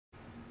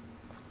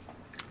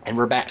And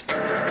we're back. Did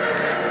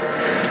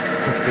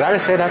I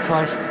just say that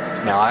twice?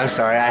 No, I'm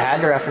sorry. I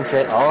had to reference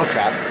it. Oh,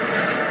 crap.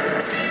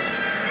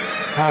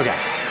 Okay.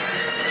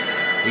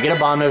 You get a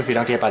bomb move if you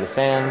don't get hit by the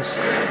fans.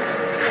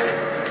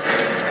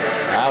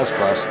 That was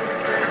close.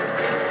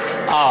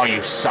 Oh,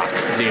 you suck,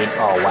 dude.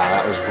 Oh, wow.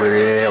 That was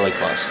really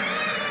close.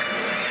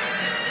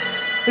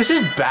 This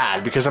is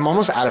bad because I'm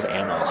almost out of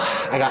ammo.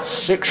 I got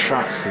 6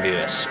 shots to do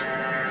this.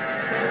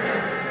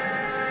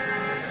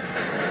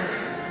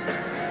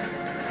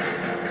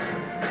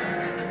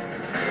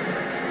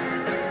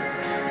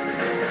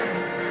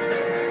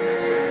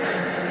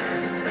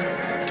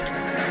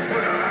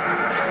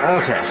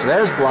 Okay, so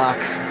there's block.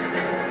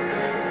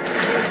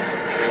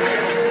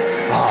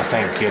 Oh,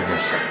 thank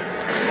goodness.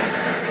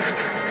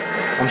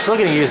 I'm still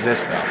gonna use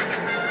this though.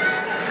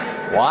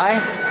 Why?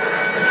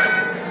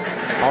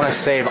 I want to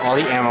save all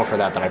the ammo for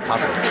that I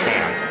possibly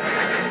can.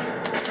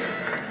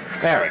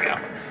 There we go.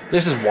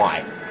 This is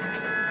why.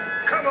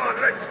 Come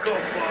on, let's go,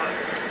 bud.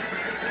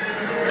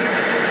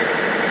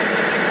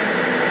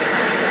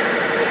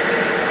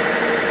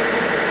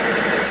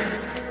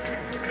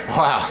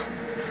 Wow.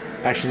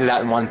 I actually did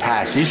that in one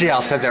pass. Usually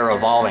I'll sit there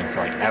revolving for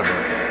like ever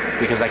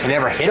because I can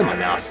never hit him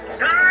enough.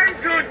 Time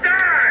to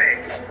die!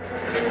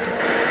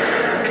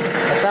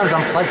 That sounds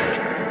unpleasant.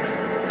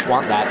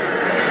 Want that.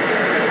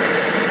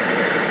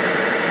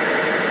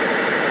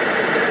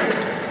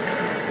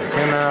 Take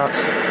him out.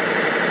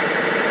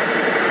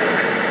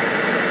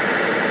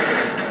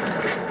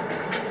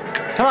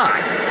 Come on.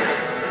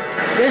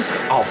 This...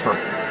 Oh, for...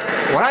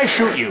 When I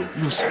shoot you,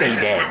 you stay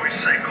dead. This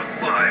is where we say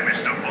goodbye,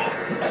 Mr. Bond.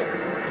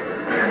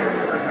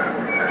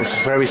 This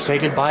is where we say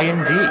goodbye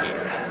indeed.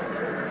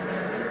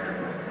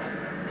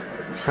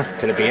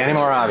 Could it be any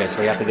more obvious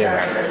what you have to do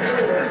here?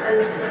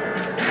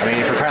 I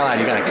mean, for crying out loud,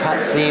 you got a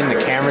cutscene, the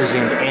camera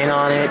zoomed in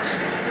on it,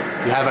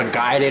 you have a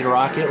guided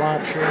rocket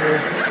launcher.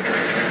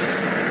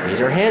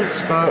 These are hints,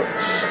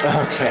 folks.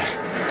 Okay.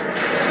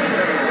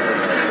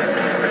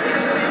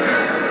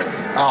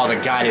 Oh, the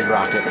guided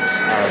rockets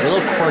are a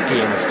little quirky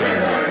in this game,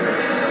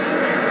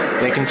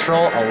 though. They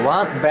control a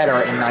lot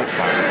better in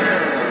Nightfall.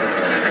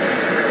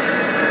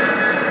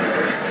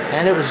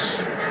 And it was...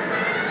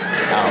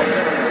 Oh.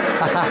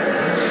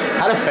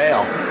 How to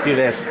fail. Do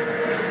this.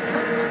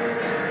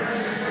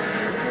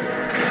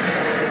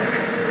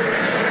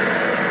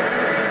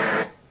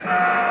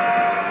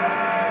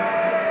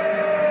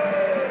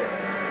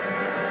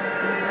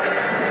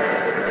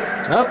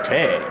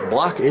 Okay.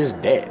 Block is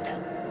dead.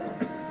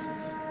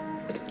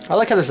 I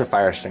like how there's a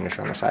fire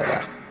extinguisher on the side of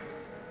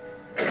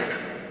that.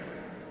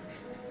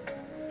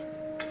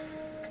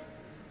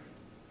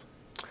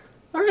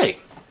 Alright.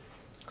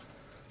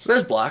 So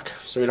there's block,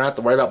 so we don't have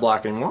to worry about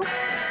block anymore.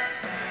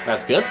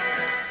 That's good.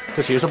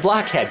 Because he was a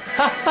blockhead.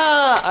 Ha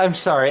ha! I'm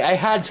sorry, I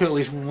had to at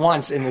least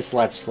once in this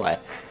Let's Play.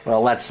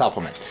 Well, Let's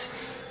Supplement.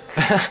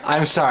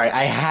 I'm sorry,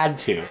 I had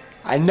to.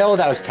 I know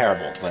that was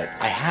terrible, but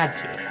I had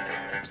to.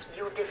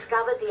 You've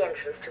discovered the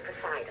entrance to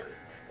Poseidon.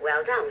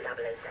 Well done,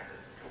 007.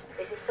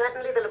 This is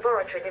certainly the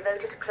laboratory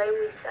devoted to clone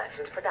research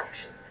and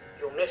production.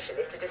 Your mission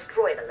is to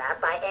destroy the lab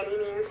by any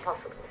means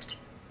possible.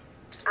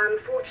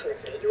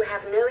 Unfortunately, you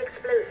have no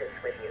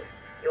explosives with you.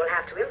 You'll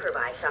have to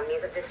improvise some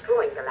means of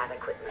destroying the lab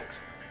equipment.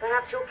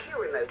 Perhaps your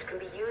Q remote can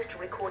be used to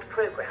record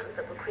programs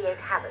that will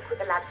create havoc with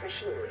the lab's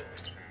machinery.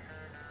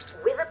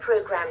 With a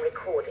program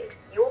recorded,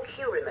 your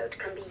Q remote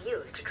can be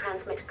used to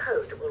transmit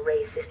code that will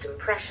raise system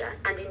pressure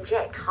and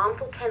inject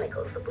harmful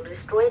chemicals that will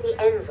destroy the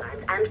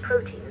enzymes and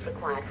proteins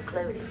required for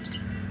cloning.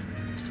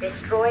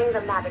 Destroying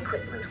the lab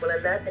equipment will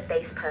alert the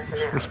base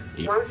personnel.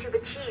 Once you've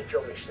achieved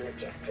your mission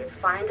objectives,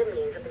 find a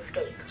means of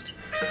escape.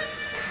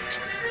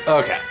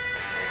 Okay.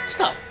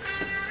 So,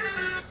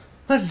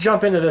 let's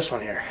jump into this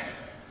one here.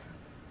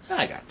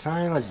 I got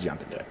time, let's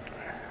jump into it.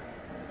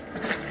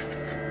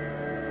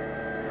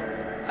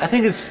 I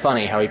think it's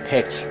funny how he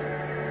picked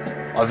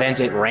event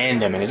at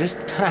random and it just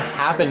kind of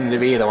happened to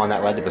be the one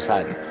that led to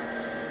Poseidon.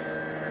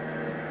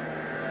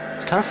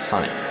 It's kind of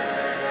funny.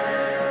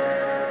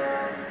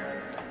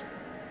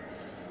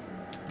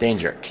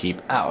 Danger,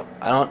 keep out.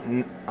 I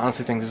don't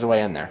honestly think there's a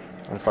way in there,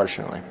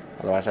 unfortunately.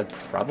 Otherwise I'd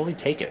probably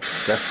take it,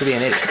 just to be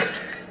an idiot.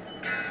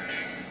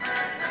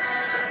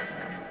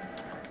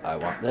 I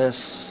want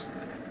this.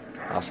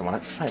 I also want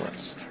it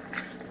silenced.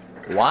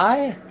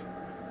 Why?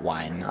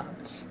 Why not?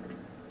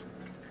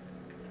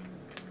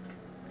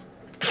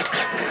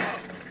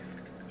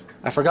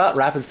 I forgot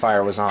rapid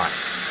fire was on.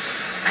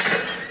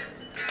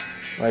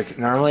 Like,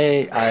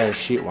 normally I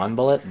shoot one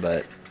bullet,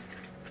 but...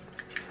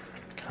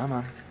 Come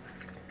on.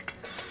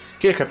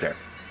 Q decryptor.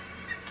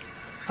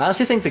 I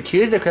honestly think the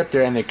Q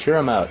decryptor and the Q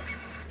remote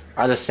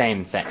are the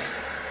same thing.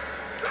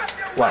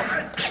 Well,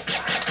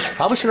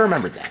 probably should have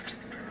remembered that.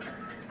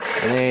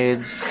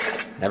 Grenades,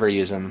 never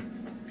use them.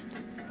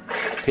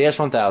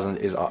 PS1000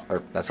 is,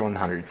 or that's a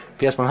 100.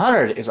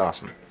 PS100 is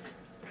awesome.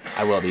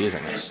 I will be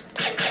using this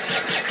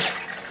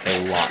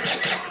a lot.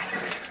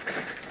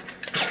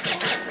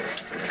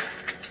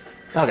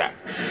 Okay.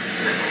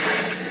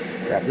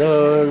 Grab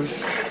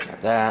those.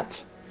 Grab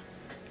that.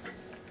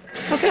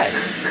 Okay.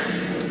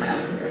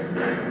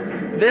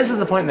 this is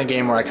the point in the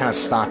game where I kind of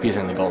stop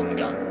using the golden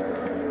gun.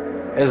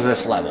 Is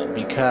this level,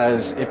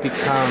 because it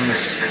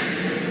becomes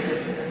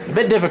a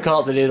bit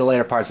difficult to do the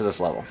later parts of this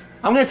level.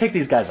 I'm going to take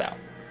these guys out.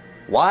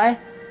 Why?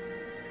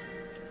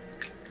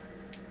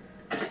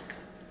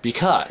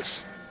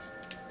 Because...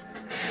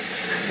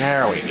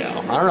 there we go.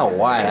 I don't know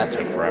why that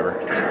took forever.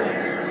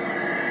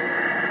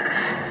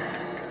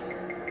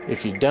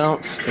 If you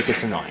don't, it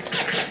gets annoying.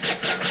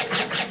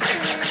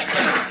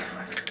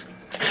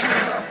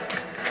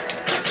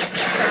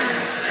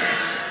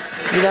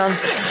 You done?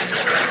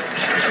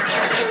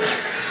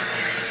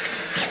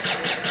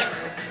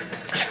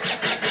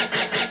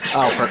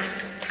 Oh,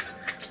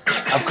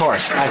 of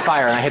course, I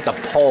fire and I hit the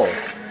pole.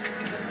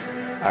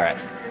 Alright.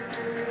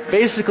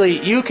 Basically,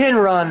 you can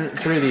run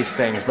through these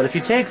things, but if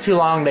you take too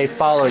long, they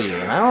follow you.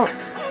 And I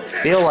don't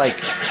feel like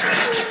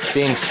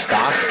being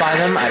stalked by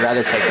them. I'd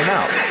rather take them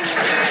out.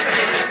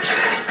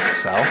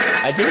 So,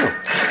 I do.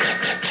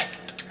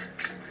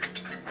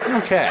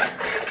 Okay.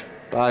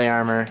 Body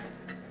armor.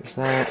 There's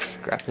that.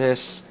 Grab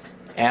this.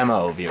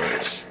 Ammo,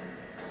 viewers.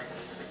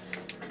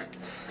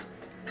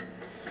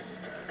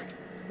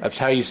 That's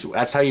how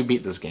you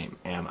beat this game.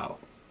 Ammo.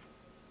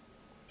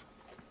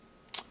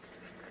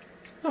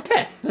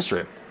 Okay, this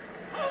room.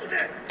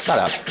 Shut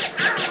up.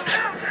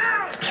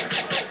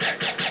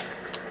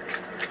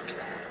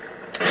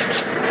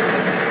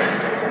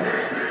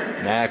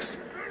 Next.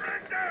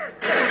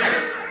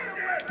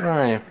 Where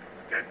are you?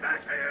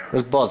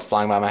 There's bullets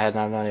flying by my head and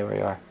I have no idea where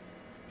you are.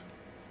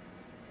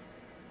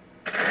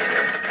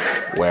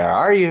 Where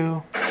are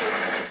you?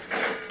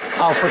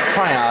 Oh, for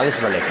crying out, this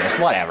is ridiculous.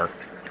 Whatever.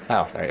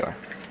 Oh, there you are.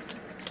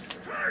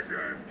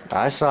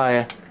 I saw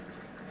you.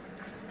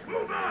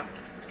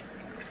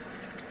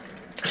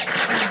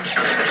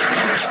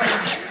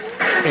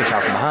 Getting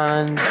shot from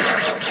behind.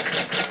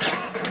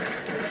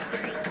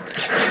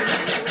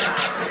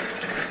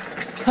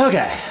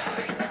 Okay.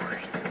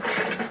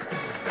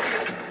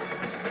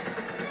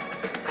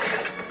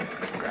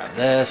 Grab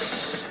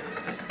this.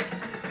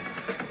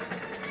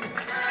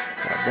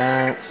 Grab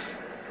that.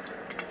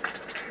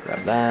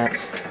 Grab that.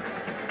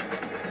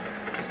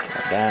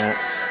 Grab that.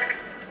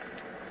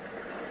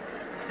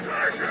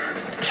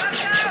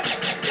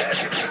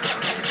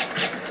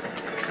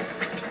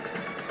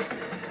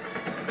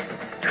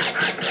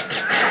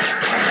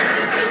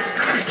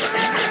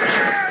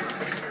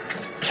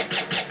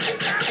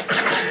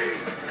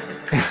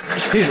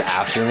 He's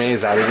after me,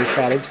 is that what he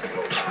decided?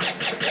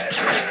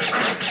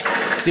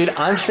 Dude,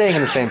 I'm staying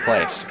in the same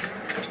place.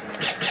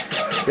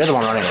 You're the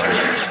one running away.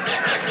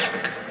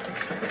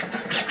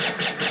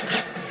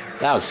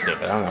 That was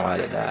stupid, I don't know why I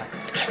did that.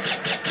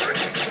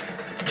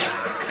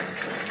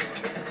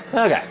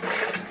 Okay.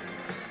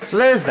 So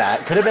there's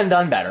that. Could have been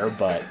done better,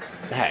 but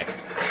hey.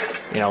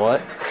 You know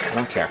what? I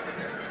don't care.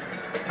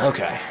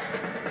 Okay.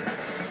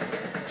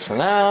 So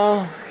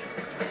now...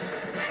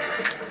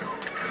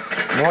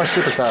 more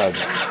Super Thug.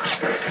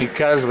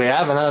 Because we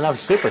haven't had enough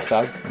Super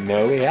Thug.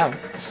 No, we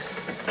haven't.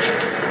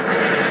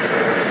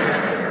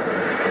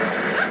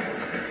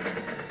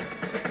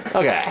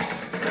 Okay.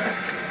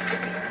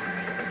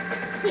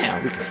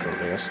 Yeah, we can still do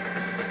this.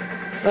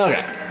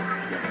 Okay.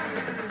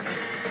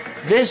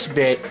 This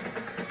bit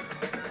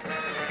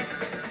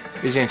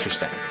is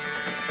interesting.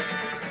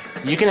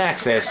 You can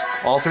access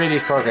all three of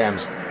these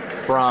programs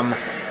from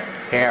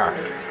here.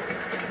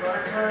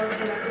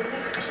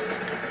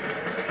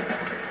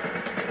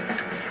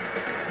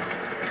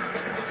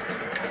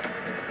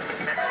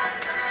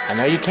 I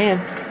know you can.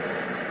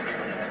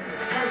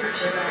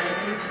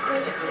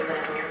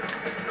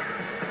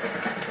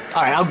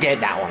 Alright, I'll get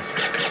that one.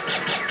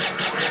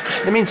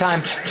 In the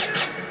meantime,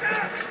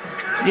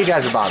 you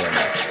guys are bothering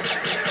me.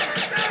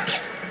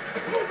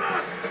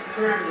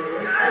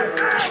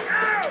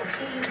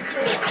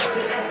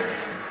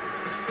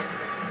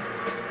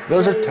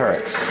 Those are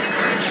turrets.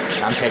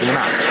 I'm taking them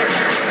out.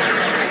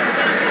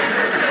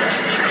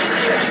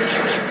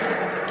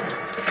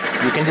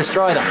 You can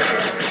destroy them.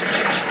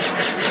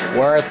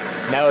 Worth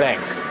noting.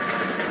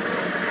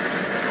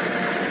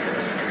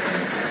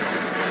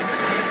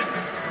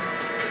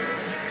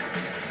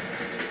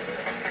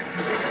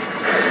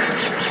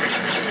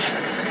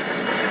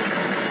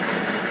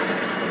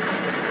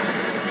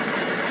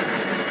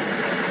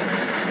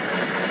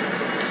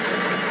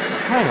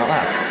 Hang on,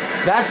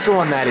 that's the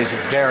one that is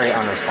very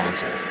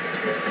unresponsive.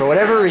 For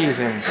whatever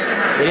reason,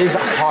 it is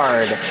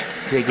hard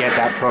to get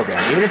that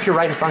program, even if you're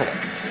right in front of it.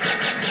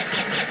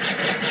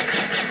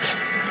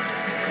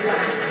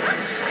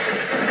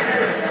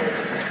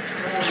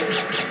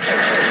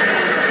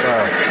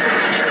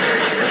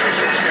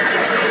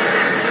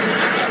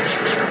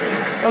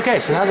 Okay,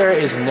 so now there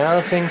is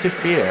nothing to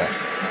fear.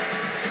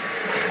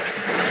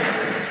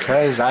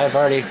 Because I've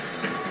already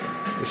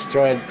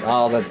destroyed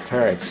all the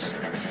turrets.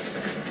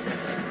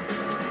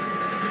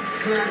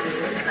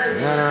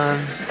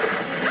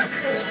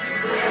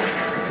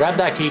 Grab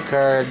that key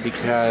card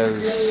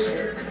because...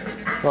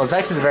 well, it's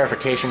actually the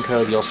verification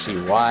code, you'll see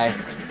why.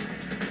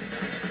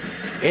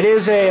 It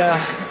is a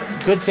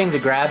good thing to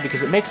grab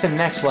because it makes the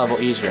next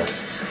level easier.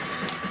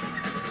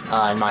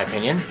 in my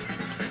opinion.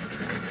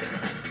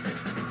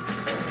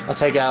 I'll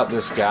take out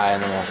this guy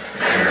and then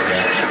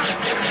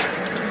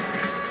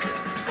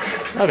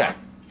we'll... Okay.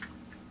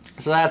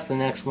 So that's the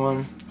next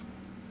one.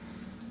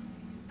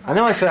 I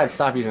know I said I'd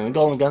stop using the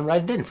golden gun, but I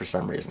didn't for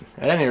some reason.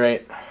 At any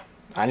rate,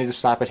 I need to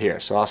stop it here,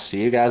 so I'll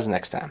see you guys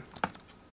next time.